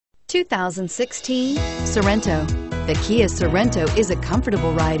2016 Sorento. The Kia Sorento is a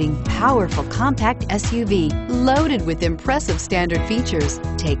comfortable riding, powerful compact SUV loaded with impressive standard features.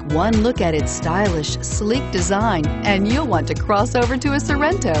 Take one look at its stylish, sleek design and you'll want to cross over to a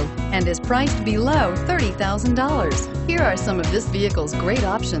Sorento, and is priced below $30,000. Here are some of this vehicle's great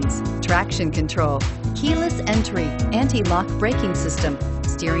options: traction control, keyless entry, anti-lock braking system,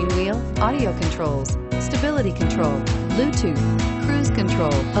 steering wheel audio controls, stability control, Bluetooth, cruise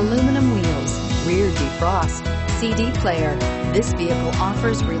control, aluminum wheels, rear defrost, CD player. This vehicle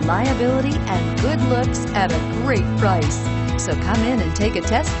offers reliability and good looks at a great price. So come in and take a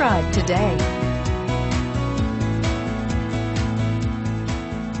test drive today.